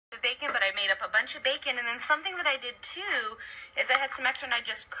bacon, but I made up a bunch of bacon. And then something that I did too is I had some extra and I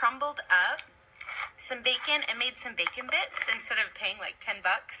just crumbled up some bacon and made some bacon bits. Instead of paying like $10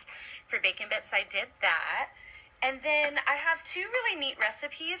 for bacon bits, I did that. And then I have two really neat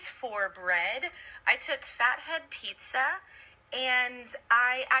recipes for bread. I took fathead pizza and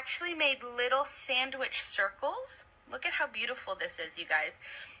I actually made little sandwich circles. Look at how beautiful this is, you guys.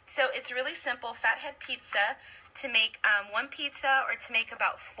 So it's really simple, fathead pizza, to make one pizza or to make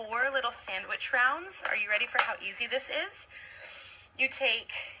about 4 little sandwich rounds. Are you ready for how easy this is? You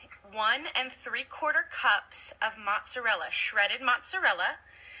take 1 3/4 cups of mozzarella, shredded mozzarella.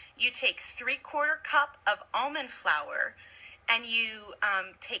 You take 3/4 cup of almond flour, and you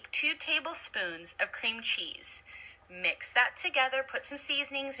take 2 tablespoons of cream cheese. Mix that together, put some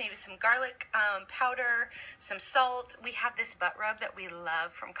seasonings, maybe some garlic powder, some salt. We have this butt rub that we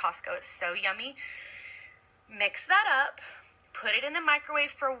love from Costco. It's so yummy. Mix that up, put it in the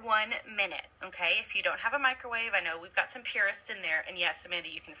microwave for 1 minute, okay? If you don't have a microwave, I know we've got some purists in there, and yes, Amanda,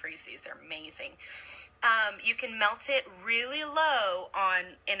 you can freeze these. They're amazing. You can melt it really low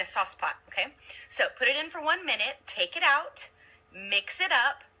in a sauce pot, okay? So put it in for 1 minute, take it out, mix it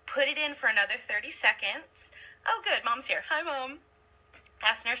up, put it in for another 30 seconds. Oh, good, Mom's here. Hi, Mom.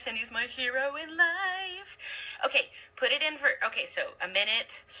 Ask Nurse Cindy's my hero in life. Okay, put it in for, so a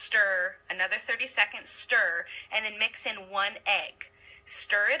minute, stir, another 30 seconds, stir, and then mix in 1 egg.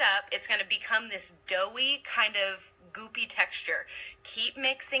 Stir it up. It's going to become this doughy kind of goopy texture. Keep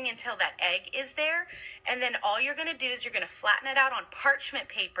mixing until that egg is there, and then all you're going to do is you're going to flatten it out on parchment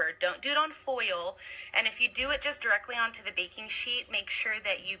paper. Don't do it on foil, and if you do it just directly onto the baking sheet, make sure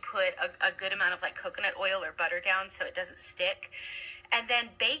that you put a good amount of like coconut oil or butter down so it doesn't stick. And then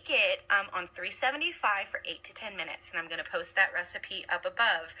bake it on 375 for 8 to 10 minutes. And I'm going to post that recipe up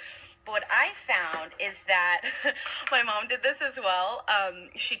above. But what I found is that my mom did this as well.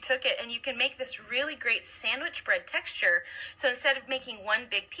 She took it, and you can make this really great sandwich bread texture. So instead of making one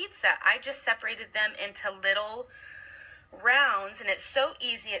big pizza, I just separated them into little rounds. And it's so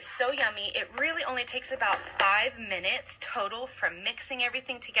easy. It's so yummy. It really only takes about 5 minutes total from mixing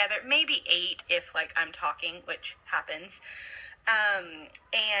everything together. Maybe 8 if like I'm talking, which happens.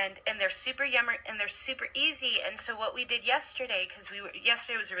 And they're super yummy and they're super easy. And so what we did yesterday, because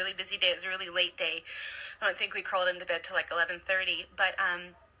yesterday was a really busy day, it was a really late day. I don't think we crawled into bed till like 11:30, but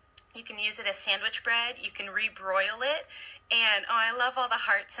you can use it as sandwich bread. You can rebroil it. And oh, I love all the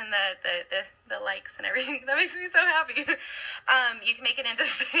hearts and the likes and everything. That makes me so happy. You can make it into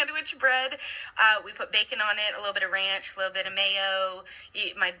sandwich bread. We put bacon on it, a little bit of ranch, a little bit of mayo.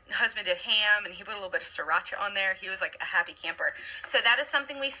 My husband did ham, and he put a little bit of sriracha on there. He was like a happy camper. So that is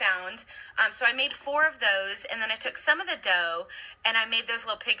something we found. So I made 4 of those, and then I took some of the dough, and I made those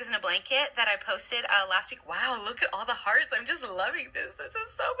little pigs in a blanket that I posted last week. Wow, look at all the hearts. I'm just loving this. This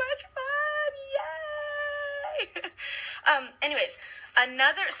is so much fun. Yay! Anyways,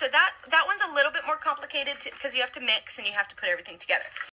 so that one's a little bit more complicated because you have to mix and you have to put everything together.